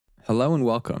Hello and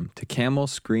welcome to Camel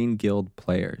Screen Guild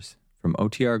Players from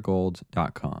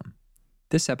OTRGold.com.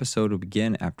 This episode will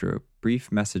begin after a brief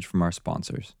message from our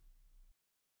sponsors.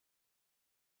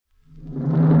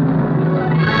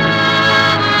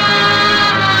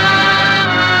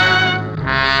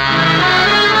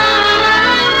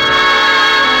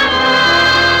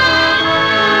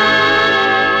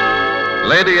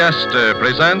 Lady Esther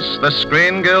presents the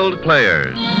Screen Guild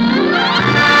Players.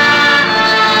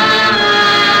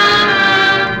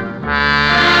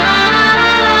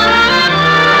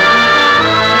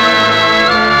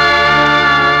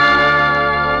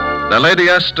 The Lady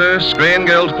Esther Screen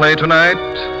Guild play tonight,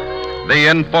 The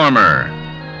Informer.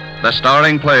 The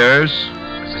starring players...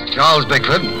 This is Charles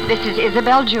Bickford. This is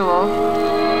Isabel Jewell.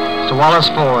 Mr. Wallace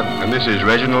Ford. And this is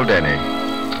Reginald Denny.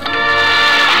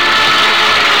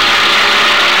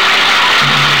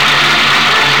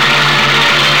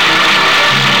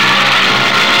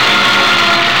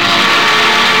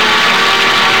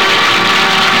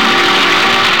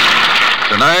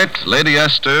 Tonight, Lady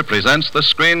Esther presents the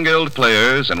Screen Guild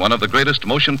Players in one of the greatest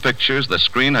motion pictures the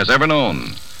screen has ever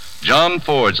known. John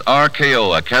Ford's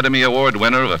RKO Academy Award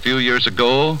winner of a few years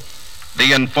ago,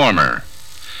 The Informer.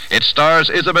 It stars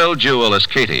Isabel Jewell as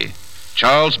Katie,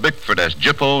 Charles Bickford as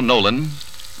Jippo Nolan,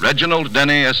 Reginald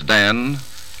Denny as Dan,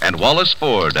 and Wallace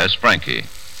Ford as Frankie.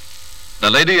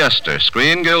 The Lady Esther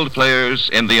Screen Guild Players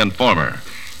in The Informer.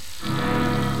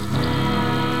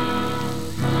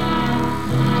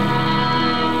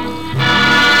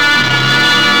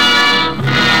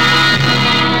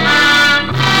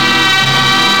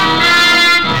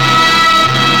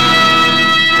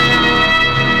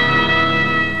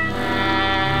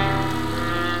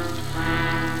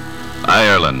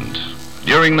 Ireland,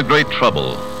 during the Great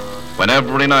Trouble, when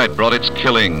every night brought its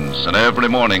killings and every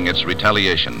morning its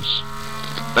retaliations.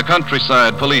 The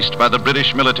countryside policed by the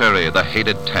British military, the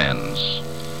hated Tans.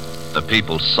 The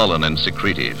people sullen and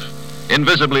secretive,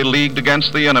 invisibly leagued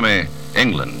against the enemy,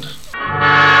 England.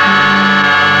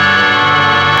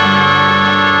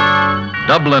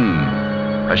 Dublin,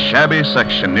 a shabby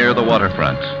section near the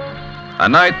waterfront. A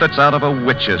night that's out of a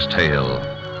witch's tale.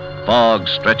 Fog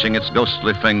stretching its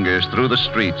ghostly fingers through the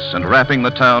streets and wrapping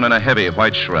the town in a heavy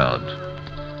white shroud.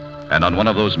 And on one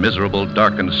of those miserable,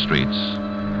 darkened streets,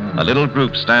 a little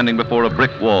group standing before a brick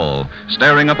wall,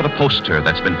 staring up at a poster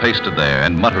that's been pasted there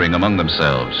and muttering among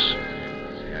themselves.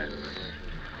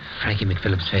 Frankie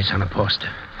McPhillip's face on a poster.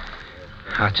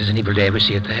 Heart as an evil day, ever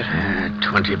see it there?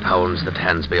 £20 the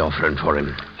Tans be offering for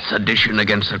him. Sedition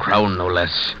against the crown, no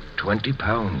less. £20.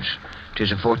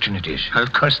 'Tis a fortune, it is. I'll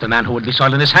curse the man who would be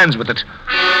soiling his hands with it.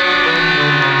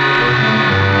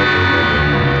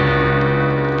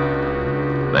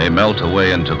 They melt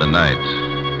away into the night.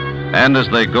 And as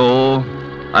they go,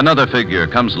 another figure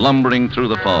comes lumbering through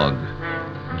the fog.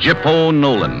 Jippo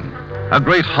Nolan, a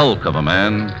great hulk of a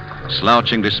man,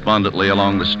 slouching despondently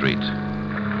along the street.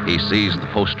 He sees the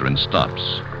poster and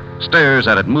stops, stares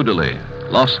at it moodily,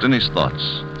 lost in his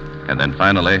thoughts. And then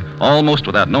finally, almost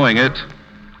without knowing it...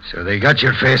 So they got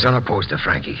your face on a poster,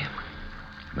 Frankie.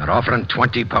 They're offering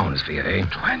 £20 for you, eh?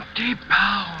 £20?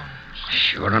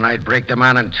 Sure, and I'd break the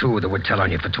man in two that would tell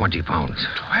on you for £20.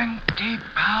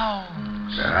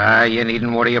 £20? You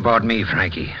needn't worry about me,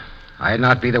 Frankie. I'd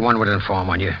not be the one would inform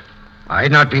on you.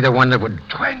 I'd not be the one that would...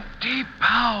 £20?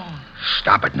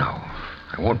 Stop it now.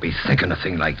 I won't be thinking a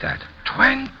thing like that.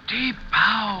 £20?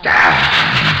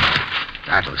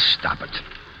 That'll stop it.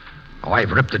 Oh,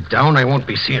 I've ripped it down. I won't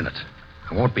be seeing it.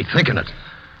 I won't be thinking it.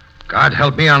 God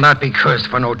help me, I'll not be cursed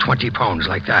for no £20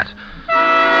 like that.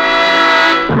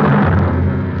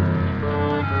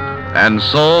 And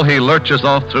so he lurches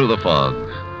off through the fog,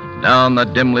 down the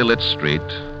dimly lit street,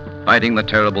 fighting the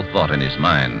terrible thought in his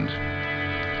mind.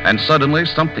 And suddenly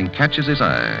something catches his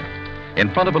eye. In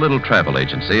front of a little travel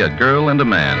agency, a girl and a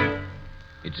man.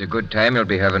 It's a good time you'll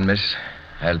be having, miss.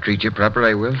 I'll treat you proper,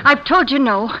 I will. I've told you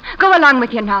no. Go along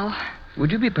with you now. Would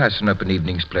you be passing up an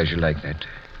evening's pleasure like that?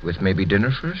 With maybe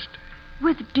dinner first?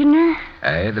 With dinner?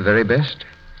 Aye, the very best.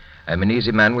 I'm an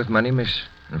easy man with money, miss.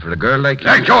 And for a girl like you...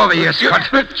 Let go of me, you scut.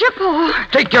 Jippo!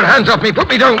 Take your hands off me. Put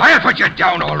me down. I'll put you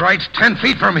down, all right. 10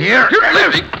 feet from here.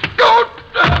 Let me go.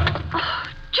 Oh,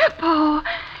 Jippo,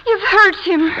 you've hurt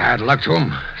him. Bad luck to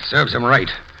him. Serves him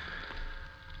right.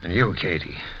 And you,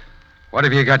 Katie, what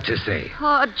have you got to say?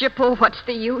 Oh, Jippo, what's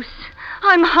the use?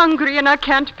 I'm hungry and I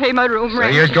can't pay my room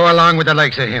rent. So you'd go along with the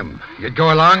likes of him. You'd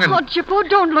go along and... Oh, Jippo,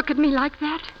 don't look at me like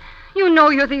that. You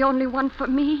know you're the only one for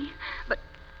me. But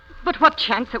what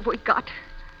chance have we got?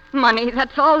 Money,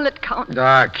 that's all that counts.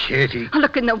 Ah, Katie. Oh,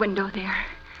 look in the window there.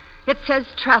 It says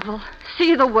travel,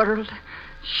 see the world.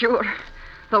 Sure.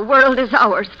 The world is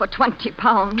ours for 20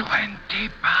 pounds. 20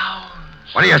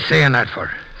 pounds. What are you saying that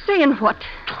for? Saying what?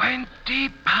 20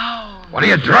 pounds. What are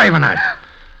you driving at?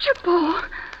 Chippo,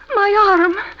 my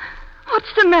arm.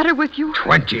 What's the matter with you?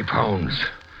 20 pounds.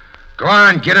 Go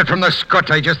on, get it from the scut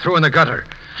I just threw in the gutter.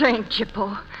 Saint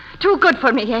Chippo. Too good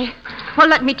for me, eh? Well,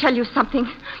 let me tell you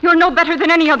something. You're no better than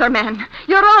any other man.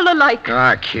 You're all alike.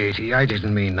 Ah, Katie, I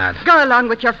didn't mean that. Go along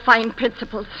with your fine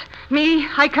principles. Me,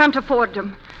 I can't afford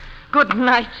them. Good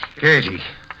night. Katie.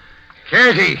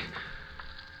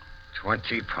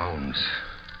 20 pounds.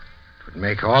 It would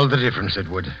make all the difference, it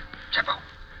would. Chippo.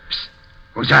 Psst.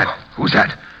 Who's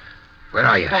that? Where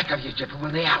are you? Back of you, Chippo,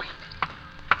 in the alley.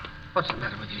 What's the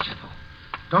matter with you, Chippo?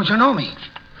 Don't you know me?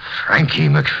 Frankie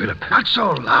McPhillip. Not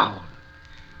so loud.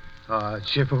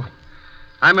 Chippo,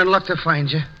 I'm in luck to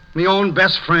find you. Me own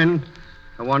best friend.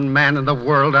 The one man in the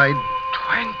world I'd...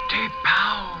 20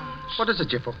 pounds. What is it,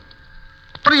 Chippo?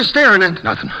 What are you staring at?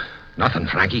 Nothing,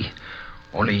 Frankie.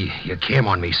 Only you came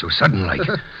on me so sudden like.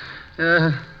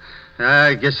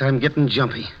 I guess I'm getting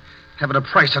jumpy. Having a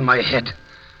price on my head.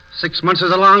 6 months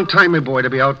is a long time, my boy, to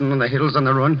be out in the hills on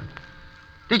the run.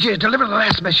 Did you deliver the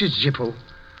last message, Chippo?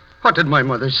 What did my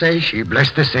mother say? She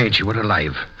blessed the saints you were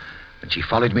alive. And she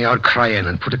followed me out crying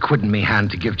and put a quid in me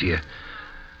hand to give to you.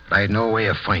 But I had no way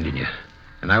of finding you.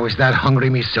 And I was that hungry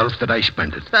myself that I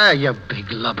spent it. Ah, you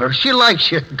big lubber. She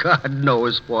likes you. God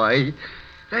knows why.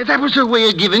 That was her way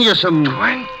of giving you some...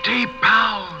 20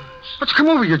 pounds. What's come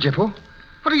over you, Chippo?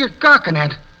 What are you gawking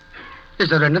at? Is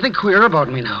there anything queer about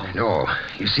me now? No.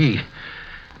 You see,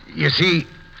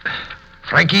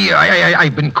 Frankie,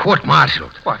 I've been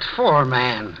court-martialed. What for,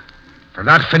 man? For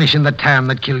not finishing the tam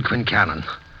that killed Quincannon.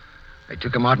 I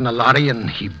took him out in a lorry and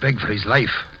he begged for his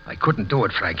life. I couldn't do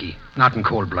it, Frankie. Not in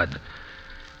cold blood.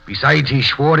 Besides, he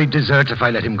swore he'd desert if I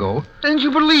let him go. And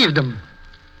you believed him.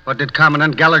 What did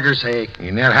Commandant Gallagher say?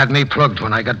 He near had me plugged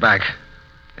when I got back.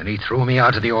 And he threw me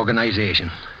out of the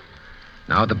organization.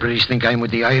 Now the British think I'm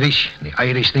with the Irish, and the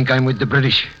Irish think I'm with the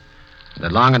British. And the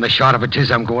long and the short of it is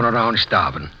I'm going around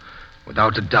starving.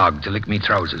 Without a dog to lick me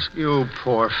trousers. You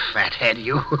poor fathead,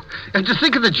 you. And to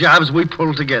think of the jobs we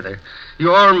pulled together.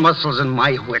 Your muscles and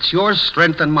my wits, your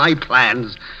strength and my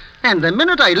plans. And the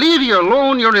minute I leave you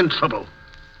alone, you're in trouble.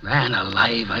 Man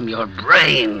alive, I'm your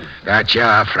brain. That you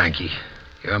are, Frankie.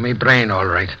 You're me brain, all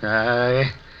right.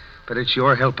 Aye, but it's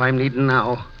your help I'm needing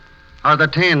now. Are the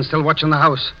 10 still watching the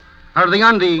house? Are they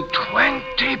on the...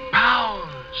 20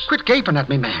 pounds. Quit gaping at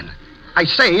me, man. I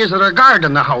say, is there a guard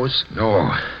in the house?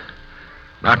 No.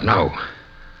 Not now.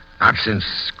 Not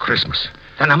since Christmas.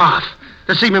 Then I'm off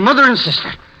to see my mother and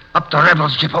sister. Up the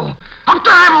rebels, Chippo. Up the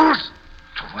rebels!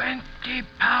 20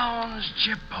 pounds,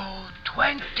 Chippo.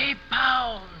 20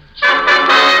 pounds.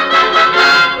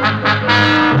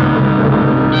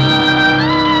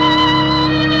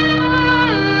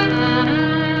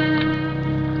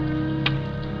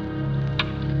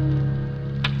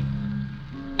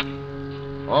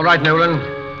 All right, Nolan.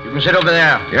 You can sit over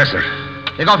there. Yes, sir.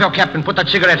 Take off your cap and put that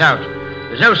cigarette out.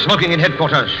 There's no smoking in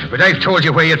headquarters. But I've told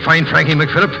you where you'd find Frankie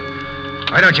McPhillip.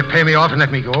 Why don't you pay me off and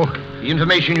let me go? The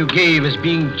information you gave is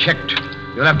being checked.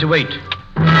 You'll have to wait.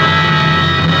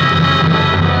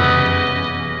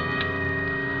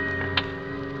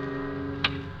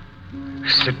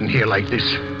 Sitting here like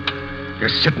this.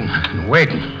 Just sitting and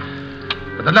waiting.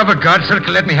 For the love of God, sir,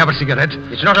 let me have a cigarette.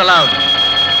 It's not allowed.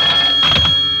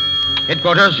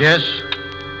 Headquarters, yes.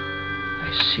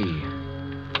 I see.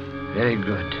 Very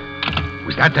good.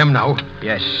 Was that them now?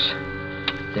 Yes.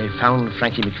 They found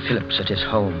Frankie McPhillips at his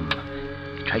home.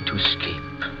 He tried to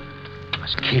escape.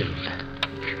 Was killed.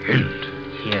 Killed?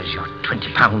 Here's your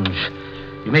 20 pounds.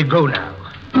 You may go now.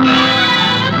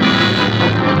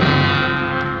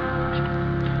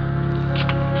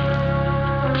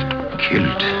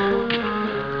 Killed.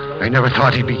 I never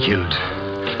thought he'd be killed.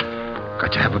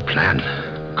 Got to have a plan.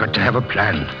 Got to have a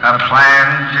plan. A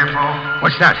plan, Jippo?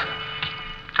 What's that?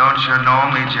 Don't you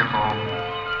know me, Jippo?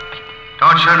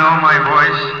 Don't you know my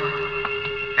voice?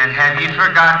 And have you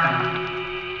forgotten?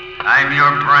 I'm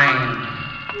your brain.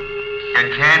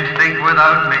 You can't think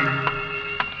without me.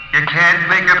 You can't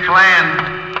make a plan.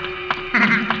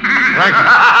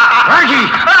 Frankie!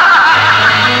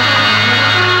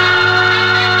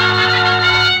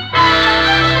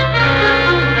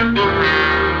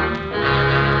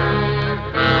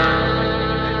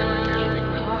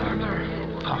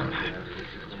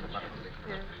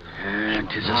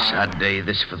 Tis a sad day,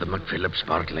 this, for the McPhillips,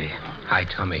 Bartley. Aye,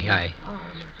 Tommy, aye.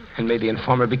 And may the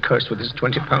informer be cursed with his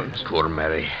 20 pounds. Poor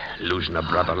Mary, losing a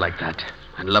brother like that.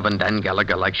 And loving Dan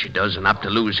Gallagher like she does, and apt to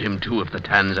lose him, too, if the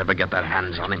Tans ever get their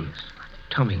hands on him.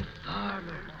 Tommy,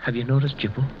 have you noticed,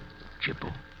 Jippo?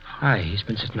 Jippo? Aye, he's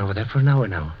been sitting over there for an hour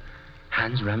now.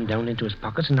 Hands rammed down into his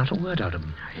pockets and not a word out of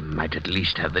him. I might at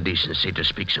least have the decency to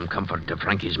speak some comfort to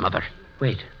Frankie's mother.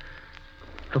 Wait.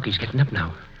 Look, he's getting up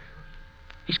now.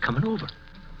 He's coming over.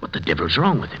 What the devil's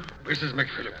wrong with him? Mrs.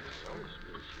 McPhillip.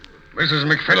 Mrs.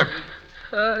 McPhillip.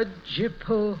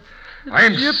 Jippo.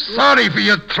 I'm sorry for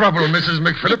your trouble, Mrs.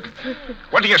 McPhillip.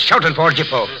 What are you shouting for,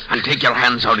 Jippo? And take your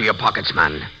hands out of your pockets,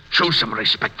 man. Show some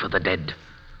respect for the dead.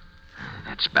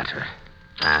 That's better.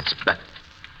 That's better.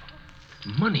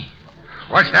 Money?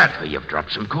 What's that? You've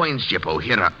dropped some coins, Jippo.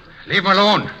 Here. Leave him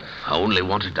alone. I only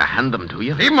wanted to hand them to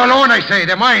you. Leave him alone, I say.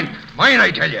 They're mine. Mine,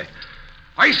 I tell you.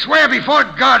 I swear before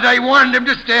God I warned him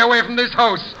to stay away from this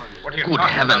house. What are you Good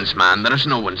talking heavens, about? man. There's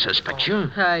no one suspects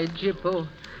you. Aye, Jippo.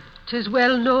 'Tis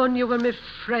well known you were me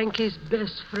Frankie's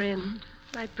best friend.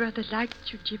 My brother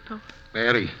liked you, Jippo.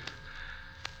 Mary.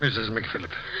 Mrs.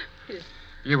 McPhillip.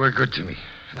 You were good to me.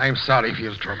 And I'm sorry for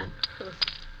your trouble.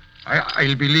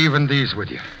 I'll be leaving these with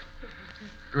you.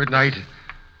 Good night.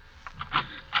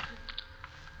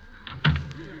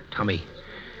 Tommy,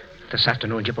 this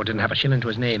afternoon Jippo didn't have a shilling to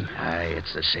his name. Aye,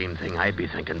 it's the same thing I'd be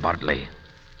thinking, Bartley.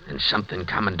 And something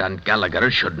Commandant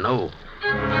Gallagher should know.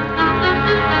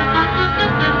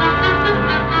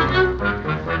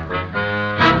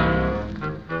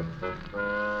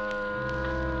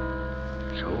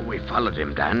 So we followed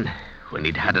him, Dan. When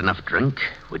he'd had enough drink,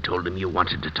 we told him you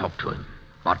wanted to talk to him.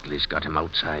 Bartley's got him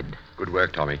outside. Good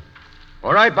work, Tommy.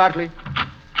 All right, Bartley.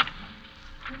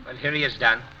 Well, here he is,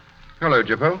 Dan. Hello,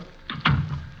 Jippo.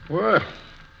 Well,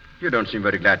 you don't seem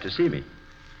very glad to see me.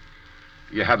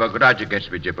 You have a grudge against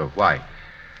me, Jippo. Why?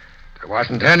 There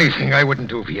wasn't anything I wouldn't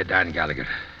do for you, Dan Gallagher.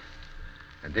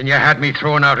 And then you had me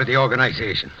thrown out of the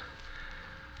organization.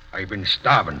 I've been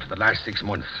starving for the last 6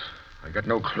 months. I got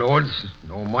no clothes,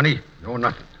 no money, no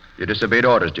nothing. You disobeyed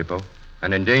orders, Jippo,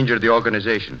 and endangered the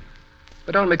organization.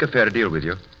 But I'll make a fair deal with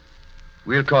you.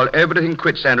 We'll call everything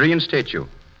quits and reinstate you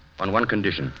on one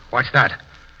condition. What's that?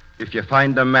 If you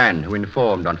find the man who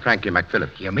informed on Frankie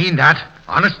McPhillip. You mean that?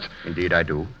 Honest? Indeed, I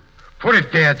do. Put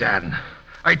it there, Dan.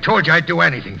 I told you I'd do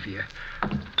anything for you.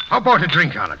 How about a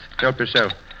drink on it? Help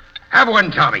yourself. Have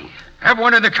one, Tommy. Have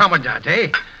one of the Commandant,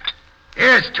 eh?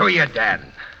 Here's to you,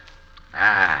 Dan.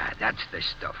 Ah, that's the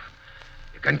stuff.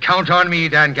 You can count on me,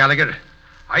 Dan Gallagher.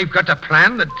 I've got a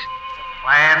plan that...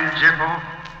 Plan, Jippo?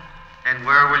 And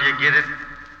where will you get it?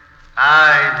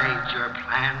 I made your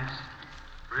plans.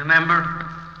 Remember?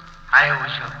 I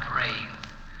was your brain.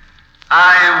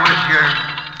 I was your...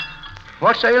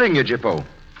 What's ailing you, Jippo?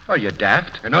 Are you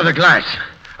daft? Another glass.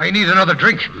 I need another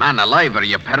drink. Man alive, are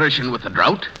you perishing with the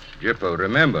drought? Jippo,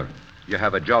 remember, you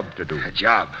have a job to do. A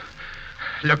job.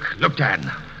 Look,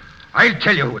 Dan. I'll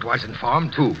tell you who it was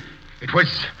informed. Who? It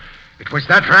was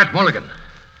that rat Mulligan.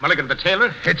 Mulligan the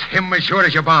tailor? It's him as sure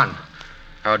as you're born.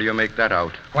 How do you make that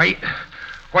out? Why,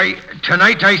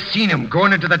 tonight I seen him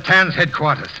going into the Tan's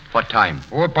headquarters. What time?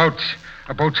 Oh, about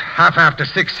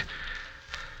 6:30.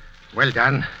 Well,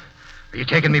 Dan, are you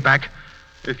taking me back?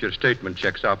 If your statement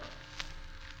checks up.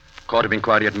 Court of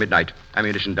inquiry at midnight.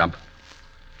 Ammunition dump.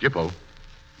 Jippo,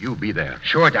 you be there.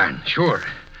 Sure, Dan, sure.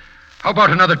 How about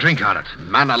another drink on it?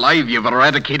 Man alive, you've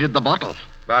eradicated the bottle.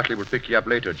 Bartley will pick you up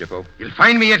later, Jippo. You'll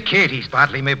find me at Katie's,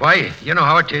 Bartley, my boy. You know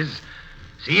how it is.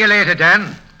 See you later,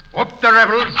 Dan. Up the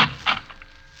rebels.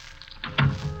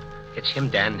 It's him,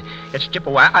 Dan. It's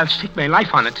Jippo. I'll stake my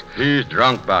life on it. He's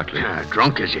drunk, Bartley.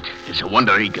 Drunk, is it? It's a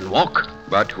wonder he can walk.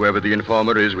 But whoever the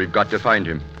informer is, we've got to find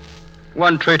him.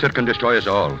 One traitor can destroy us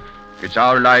all. It's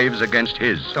our lives against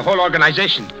his. The whole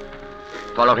organization.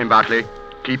 Follow him, Bartley.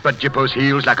 Keep at Jippo's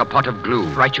heels like a pot of glue.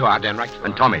 Right you are, Dan, right.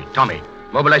 And Tommy,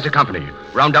 mobilize the company.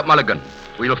 Round up Mulligan.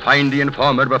 We'll find the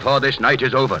informer before this night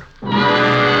is over.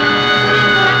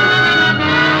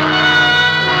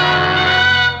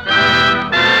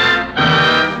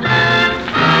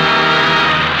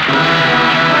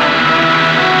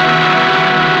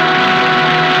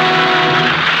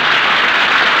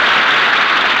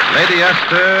 Lady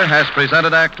Esther has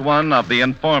presented Act One of The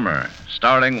Informer,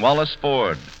 starring Wallace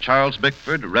Ford, Charles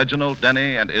Bickford, Reginald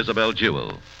Denny, and Isabel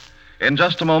Jewell. In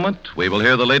just a moment, we will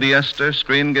hear the Lady Esther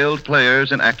Screen Guild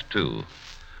players in Act Two.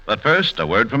 But first, a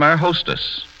word from our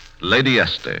hostess, Lady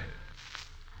Esther.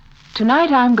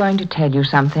 Tonight I'm going to tell you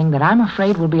something that I'm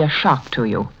afraid will be a shock to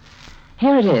you.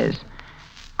 Here it is.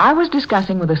 I was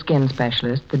discussing with a skin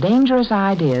specialist the dangerous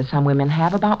ideas some women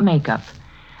have about makeup.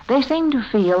 They seem to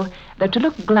feel that to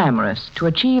look glamorous, to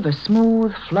achieve a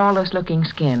smooth, flawless-looking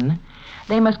skin,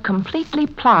 they must completely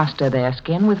plaster their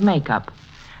skin with makeup,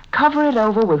 cover it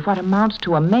over with what amounts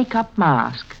to a makeup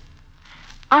mask.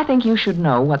 I think you should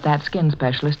know what that skin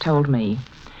specialist told me.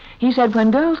 He said, when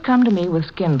girls come to me with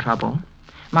skin trouble,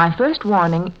 my first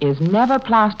warning is never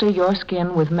plaster your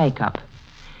skin with makeup.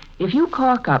 If you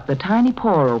cork up the tiny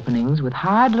pore openings with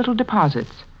hard little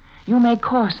deposits, you may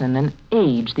coarsen and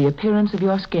age the appearance of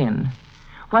your skin.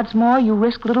 What's more, you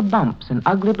risk little bumps and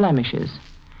ugly blemishes,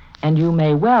 and you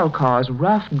may well cause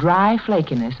rough, dry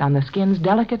flakiness on the skin's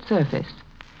delicate surface.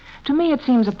 To me, it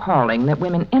seems appalling that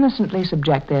women innocently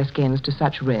subject their skins to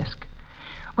such risk.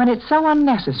 When it's so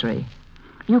unnecessary,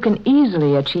 you can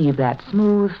easily achieve that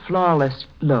smooth, flawless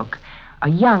look, a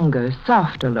younger,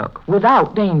 softer look,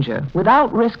 without danger,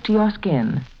 without risk to your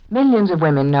skin. Millions of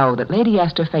women know that Lady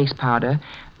Esther face powder,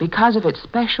 because of its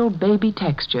special baby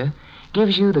texture,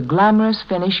 gives you the glamorous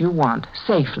finish you want,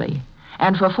 safely,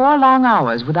 and for 4 long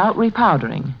hours without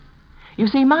repowdering. You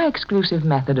see, my exclusive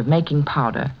method of making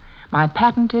powder, my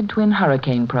patented twin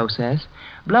hurricane process,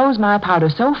 blows my powder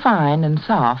so fine and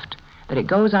soft that it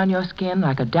goes on your skin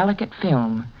like a delicate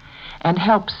film and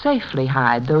helps safely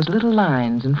hide those little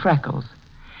lines and freckles.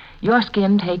 Your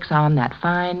skin takes on that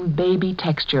fine baby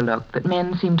texture look that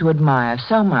men seem to admire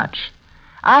so much.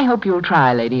 I hope you'll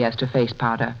try Lady Esther face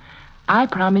powder. I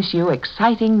promise you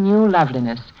exciting new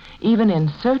loveliness, even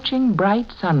in searching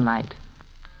bright sunlight.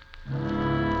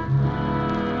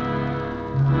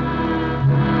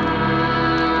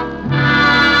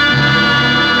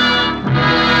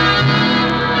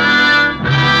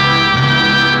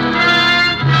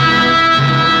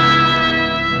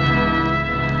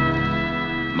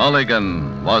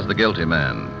 Mulligan was the guilty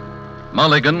man.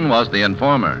 Mulligan was the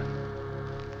informer.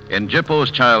 In Jippo's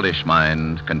childish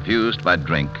mind, confused by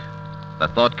drink, the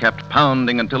thought kept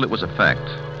pounding until it was a fact.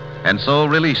 And so,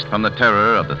 released from the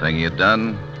terror of the thing he had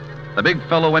done, the big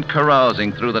fellow went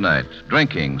carousing through the night,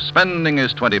 drinking, spending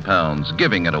his 20 pounds,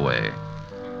 giving it away.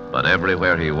 But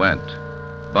everywhere he went,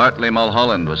 Bartley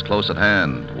Mulholland was close at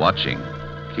hand, watching,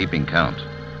 keeping count.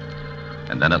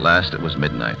 And then at last it was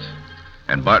midnight,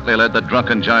 and Bartley led the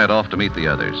drunken giant off to meet the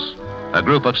others. A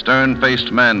group of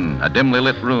stern-faced men, a dimly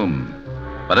lit room.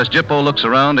 But as Jippo looks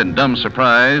around in dumb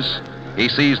surprise, he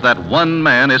sees that one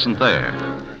man isn't there.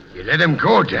 You let him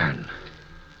go, Dan.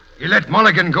 You let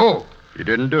Mulligan go. He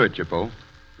didn't do it, Jippo.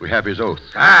 We have his oath.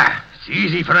 Ah, it's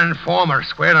easy for an informer,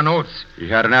 swearing oaths. He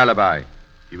had an alibi.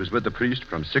 He was with the priest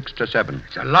from 6 to 7.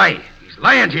 It's a lie. He's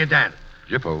lying to you, Dan.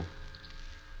 Jippo,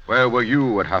 where were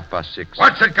you at 6:30?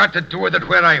 What's it got to do with it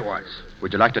where I was?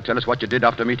 Would you like to tell us what you did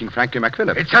after meeting Frankie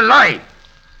McPhillip? It's a lie.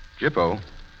 Jippo,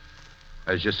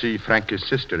 as you see, Frankie's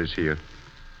sister is here.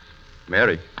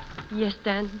 Mary. Yes,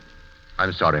 Dan.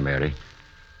 I'm sorry, Mary.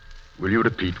 Will you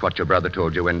repeat what your brother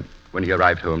told you when he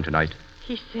arrived home tonight?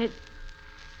 He said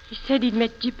he'd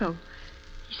met Jippo.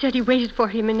 He said he waited for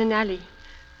him in an alley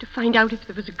to find out if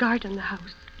there was a guard on the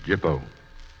house. Jippo,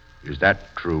 is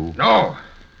that true? No.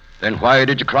 Then why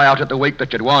did you cry out at the wake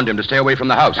that you'd warned him to stay away from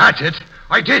the house? That's it.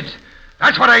 I did.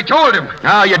 That's what I told him.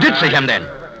 Ah, you did see him then.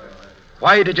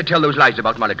 Why did you tell those lies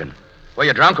about Mulligan? Were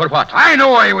you drunk or what? I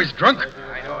know I was drunk.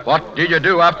 What did you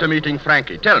do after meeting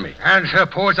Frankie? Tell me. And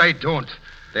suppose I don't.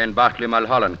 Then Bartley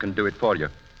Mulholland can do it for you.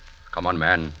 Come on,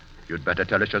 man. You'd better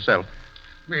tell us yourself.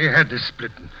 My head is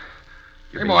splitting.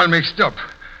 I'm all mixed up.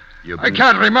 You've I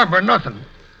can't remember nothing.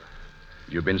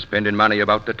 You've been spending money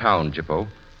about the town, Jippo.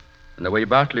 And the way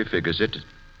Bartley figures it,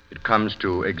 it comes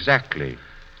to exactly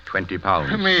 20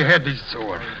 pounds. My head is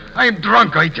sore. I'm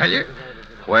drunk, I tell you.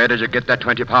 Where did you get that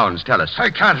 20 pounds? Tell us. I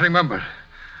can't remember.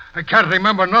 I can't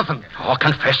remember nothing. Oh,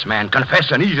 confess, man.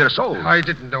 Confess and ease your soul. I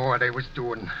didn't know what I was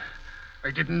doing.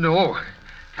 I didn't know.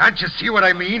 Can't you see what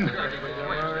I mean?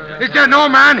 Is there no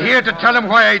man here to tell him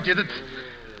why I did it?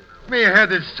 My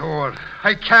head is sore.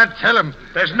 I can't tell him.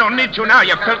 There's no need to now,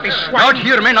 you filthy swine. Not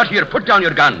here, men, not here. Put down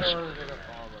your guns.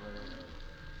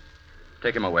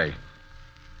 Take him away.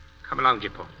 Come along,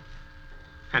 Jippo.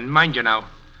 And mind you now,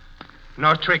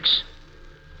 no tricks.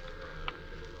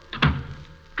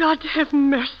 God have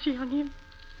mercy on him.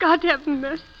 God have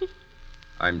mercy.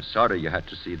 I'm sorry you had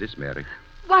to see this, Mary.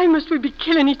 Why must we be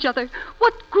killing each other?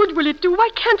 What good will it do? Why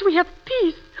can't we have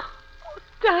peace? Oh,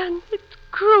 Dan, it's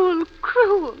cruel,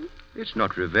 cruel. It's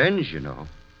not revenge, you know.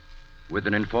 With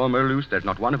an informer loose, there's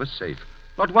not one of us safe.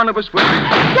 Not one of us will.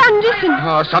 Dan, listen.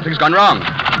 Oh, something's gone wrong.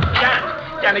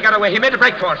 Dan, he got away. He made a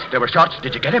break for it. There were shots.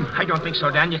 Did you get him? I don't think so,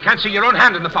 Dan. You can't see your own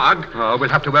hand in the fog. Oh, we'll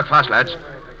have to work fast, lads.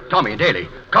 Tommy, Daly,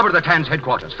 cover the Tan's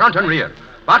headquarters, front and rear.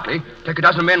 Bartley, take a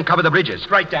dozen men, cover the bridges.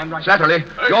 Right, Dan, right. Slatterly,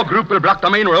 your group will block the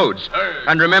main roads.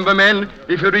 And remember, men,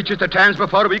 if he reaches the Tan's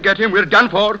before we get him, we're done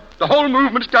for. The whole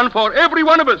movement's done for, every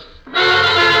one of us.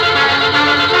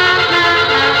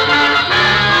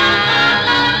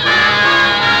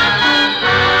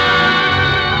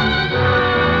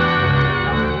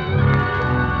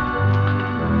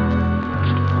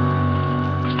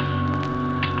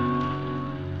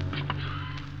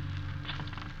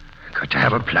 Got to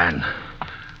have a plan.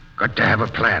 Got to have a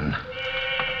plan.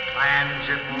 Plan,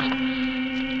 Jippo?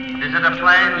 Is it a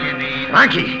plan you need?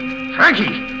 Frankie!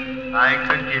 I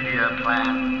could give you a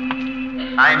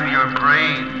plan. I'm your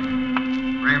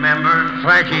brain. Remember?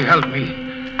 Frankie, help me.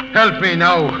 Help me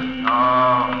now. No,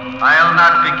 I'll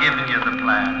not be giving you the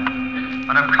plan.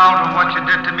 On account of what you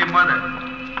did to me mother.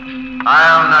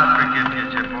 I'll not forgive you,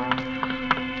 Jippo.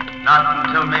 Not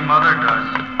until me mother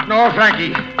does. No,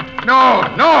 Frankie. No!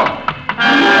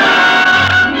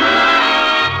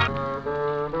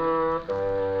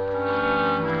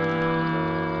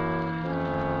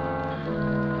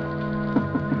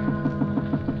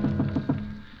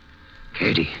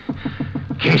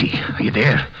 Katie, are you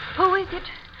there? Who is it?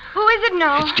 Who is it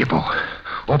now? It's Jippo.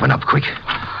 Open up quick.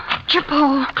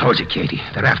 Jippo. Close it, Katie.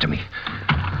 They're after me.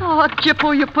 Oh,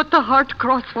 Jippo, you put the heart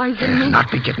crosswise in me.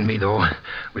 Not be getting me, though.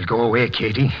 We'll go away,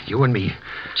 Katie. You and me.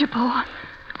 Jippo.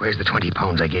 Where's the 20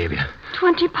 pounds I gave you?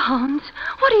 20 pounds?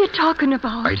 What are you talking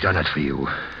about? I done it for you.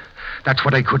 That's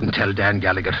what I couldn't tell Dan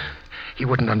Gallagher. He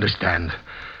wouldn't understand.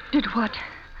 Did what?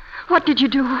 What did you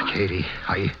do? Katie,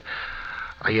 I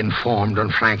informed on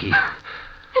Frankie.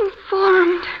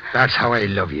 Informed? That's how I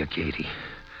love you, Katie.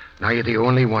 Now you're the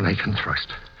only one I can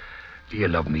trust. Do you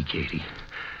love me, Katie?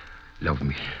 Love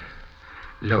me.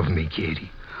 Love me,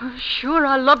 Katie. Oh, sure,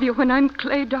 I'll love you when I'm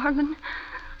Clay, darling.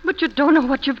 But you don't know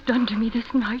what you've done to me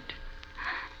this night.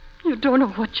 You don't know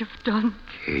what you've done.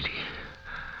 Katie,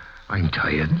 I'm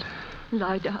tired.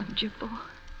 Lie down, Jippo.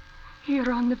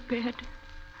 Here on the bed.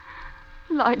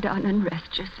 Lie down and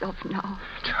rest yourself now.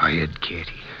 Tired,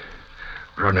 Katie.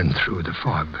 Running through the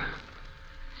fog.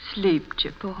 Sleep,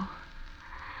 Jippo.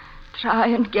 Try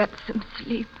and get some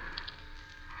sleep.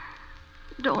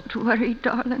 Don't worry,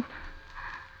 darling.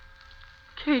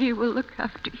 Katie will look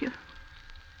after you.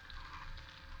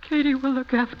 Katie will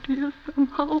look after you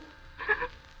somehow.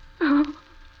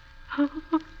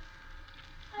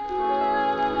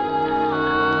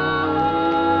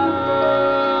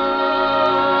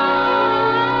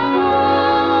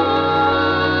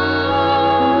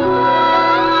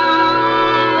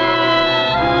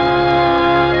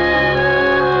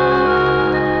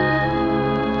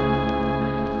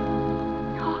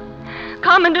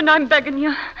 And I'm begging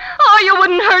you. Oh, you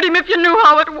wouldn't hurt him if you knew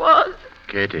how it was.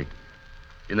 Katie,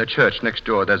 in the church next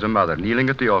door, there's a mother kneeling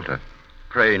at the altar,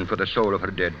 praying for the soul of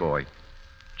her dead boy.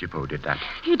 Jippo did that.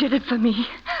 He did it for me.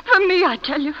 For me, I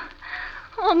tell you.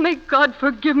 Oh, may God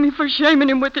forgive me for shaming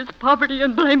him with his poverty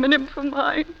and blaming him for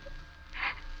mine.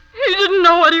 He didn't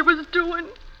know what he was doing.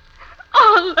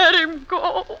 Oh, let him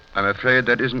go. I'm afraid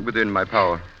that isn't within my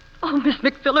power. Oh, Miss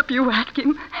McPhillip, you ask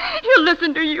him. He'll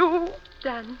listen to you.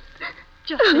 Dan,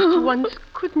 just this once,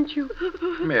 couldn't you?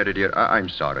 Mary, dear, I'm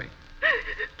sorry.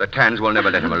 The Tans will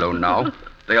never let him alone now.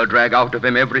 They'll drag out of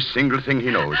him every single thing he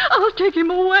knows. I'll take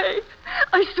him away.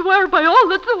 I swear by all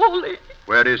that's holy.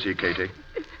 Where is he, Katie?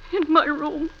 In my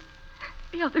room.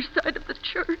 The other side of the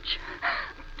church.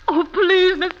 Oh,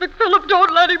 please, Miss McPhillip,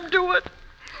 don't let him do it.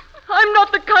 I'm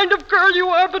not the kind of girl you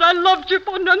are, but I love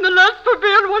Jippo nonetheless for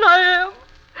being what I am.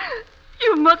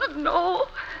 You mustn't know.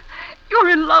 You're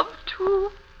in love,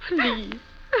 too. Please.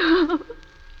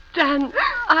 Dan,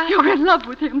 You're in love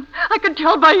with him. I can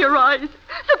tell by your eyes.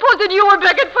 Suppose that you were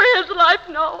begging for his life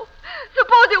now.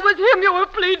 Suppose it was him you were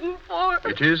pleading for.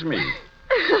 It is me.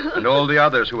 And all the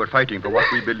others who are fighting for what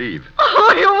we believe.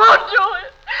 Oh, you won't do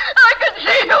it. I can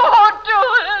see you won't do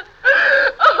it.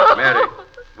 Mary,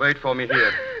 wait for me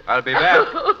here. I'll be back.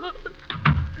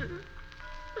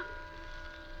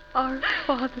 Our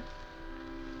Father,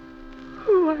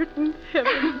 who art in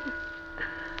heaven,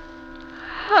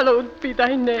 hallowed be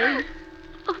thy name.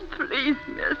 Oh, please,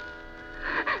 miss.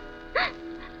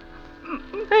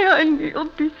 May I kneel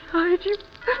beside you?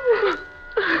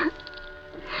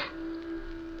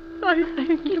 Thy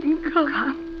kingdom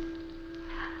come.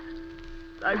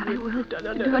 Thy will be done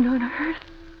on earth.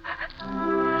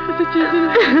 As it is in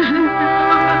heaven.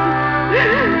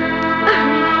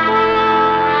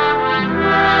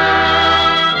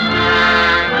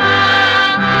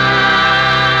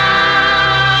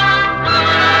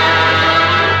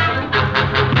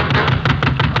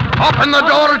 Open the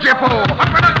door, Jippo!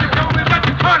 Open up, Jippo. We've got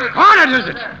you cornered. Cornered, is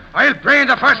it? I'll brain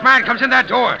the first man comes in that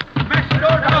door. Smash the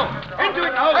door down. Into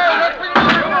it now.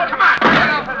 Come on.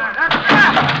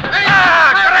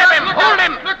 Grab him. Hold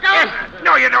him. Look out. Yes.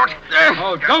 No, you don't.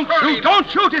 Oh, don't shoot. Don't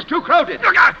shoot. It's too crowded.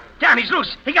 Look out. Damn, he's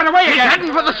loose. He got away again. He's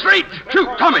heading for the street.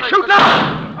 Shoot, Tommy. Shoot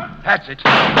now. That's it.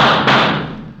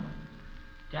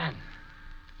 Dan,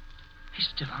 he's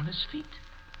still on his feet.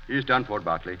 He's done for,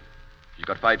 Bartley. He's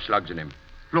got 5 slugs in him.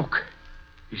 Look.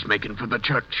 He's making for the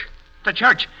church. The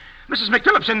church. Mrs.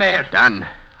 McPhillip's in there. Dan,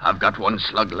 I've got one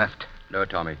slug left. No,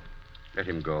 Tommy. Let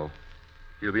him go.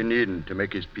 He'll be needing to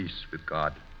make his peace with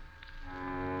God.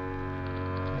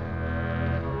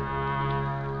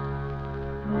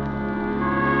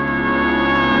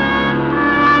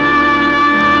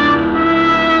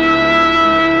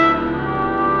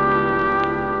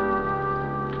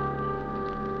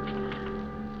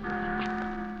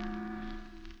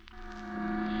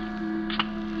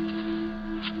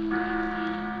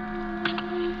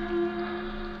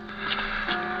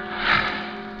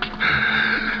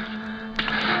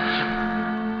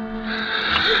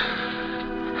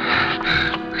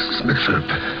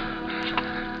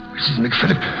 Mrs.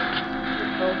 McPhilip.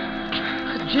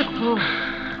 Jippo.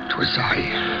 'Twas I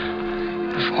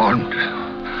informed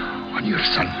on your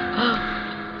son.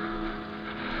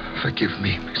 Forgive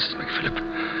me, Mrs. McPhilip.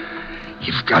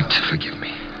 You've got to forgive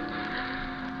me.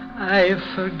 I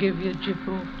forgive you,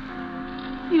 Jippo.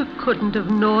 You couldn't have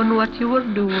known what you were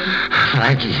doing.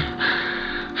 Frankie,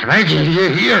 do you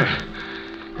hear?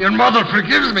 Your mother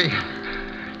forgives me.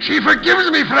 She forgives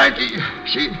me, Frankie.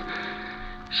 She...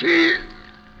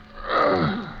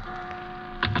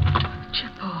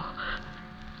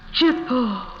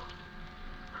 Jippo.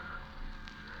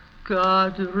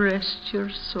 God rest your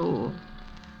soul.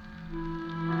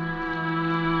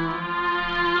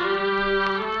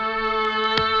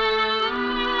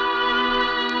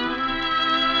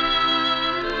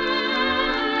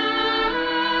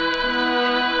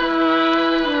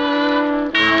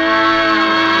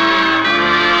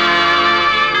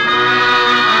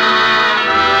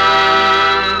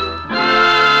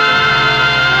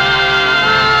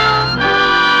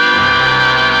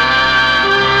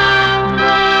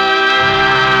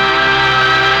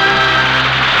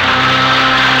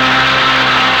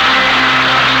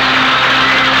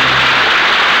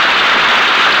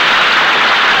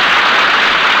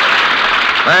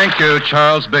 Thank you,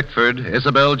 Charles Bickford,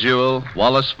 Isabel Jewell,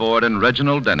 Wallace Ford, and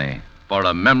Reginald Denny, for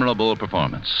a memorable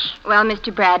performance. Well,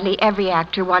 Mr. Bradley, every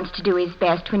actor wants to do his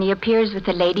best when he appears with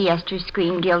the Lady Esther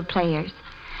Screen Guild players.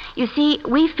 You see,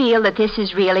 we feel that this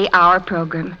is really our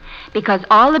program because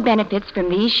all the benefits from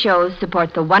these shows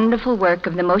support the wonderful work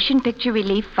of the Motion Picture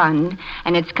Relief Fund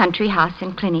and its country house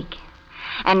and clinic.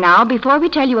 And now, before we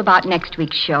tell you about next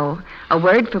week's show, a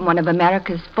word from one of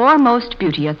America's foremost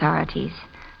beauty authorities,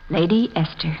 Lady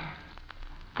Esther.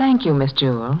 Thank you, Miss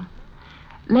Jewell.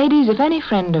 Ladies, if any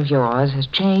friend of yours has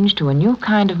changed to a new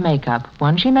kind of makeup,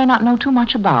 one she may not know too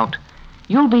much about,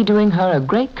 you'll be doing her a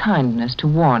great kindness to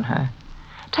warn her.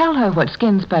 Tell her what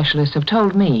skin specialists have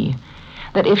told me,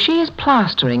 that if she is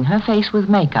plastering her face with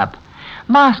makeup,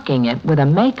 masking it with a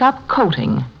makeup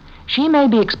coating, she may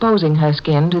be exposing her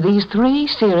skin to these 3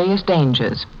 serious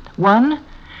dangers. 1,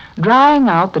 drying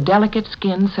out the delicate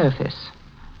skin surface.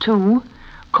 2,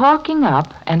 corking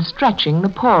up and stretching the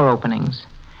pore openings.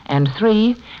 And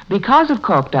 3, because of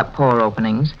corked up pore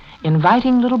openings,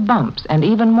 inviting little bumps and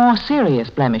even more serious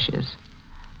blemishes.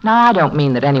 Now, I don't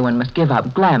mean that anyone must give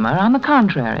up glamour. On the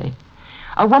contrary.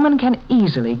 A woman can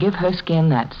easily give her skin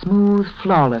that smooth,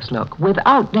 flawless look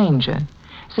without danger,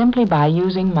 simply by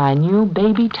using my new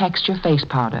baby texture face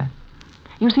powder.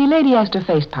 You see, Lady Esther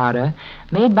face powder,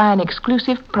 made by an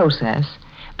exclusive process,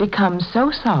 becomes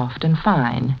so soft and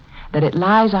fine that it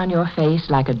lies on your face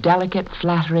like a delicate,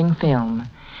 flattering film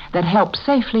that helps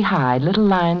safely hide little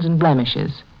lines and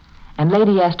blemishes. And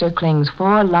Lady Esther clings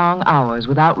 4 long hours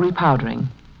without repowdering.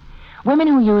 Women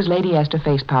who use Lady Esther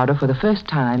face powder for the first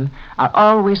time are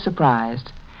always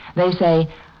surprised. They say,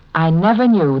 I never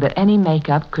knew that any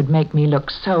makeup could make me look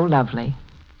so lovely.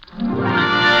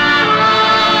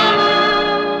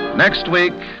 Next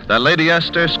week, the Lady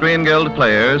Esther Screen Guild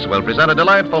players will present a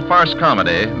delightful farce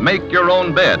comedy, Make Your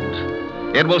Own Bed.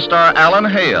 It will star Alan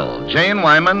Hale, Jane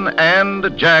Wyman,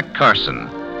 and Jack Carson.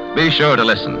 Be sure to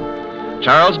listen.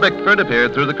 Charles Bickford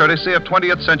appeared through the courtesy of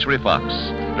 20th Century Fox.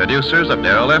 Producers of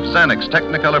Darrell F. Zanuck's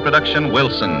Technicolor production,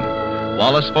 Wilson.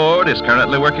 Wallace Ford is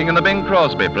currently working in the Bing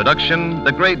Crosby production,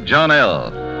 The Great John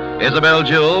L. Isabel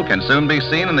Jewell can soon be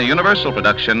seen in the Universal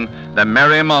production, The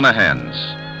Merry Monaghan's.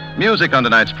 Music on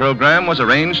tonight's program was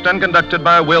arranged and conducted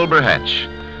by Wilbur Hatch.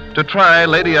 To try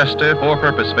Lady Esther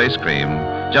 4-Purpose Face Cream,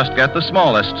 just get the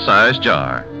smallest size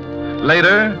jar.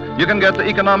 Later, you can get the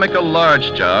economical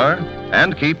large jar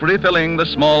and keep refilling the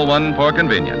small one for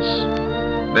convenience.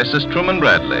 This is Truman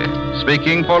Bradley,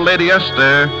 speaking for Lady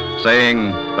Esther,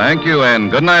 saying thank you and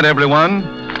good night, everyone.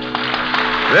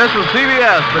 This is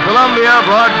CBS, the Columbia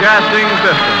Broadcasting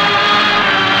System.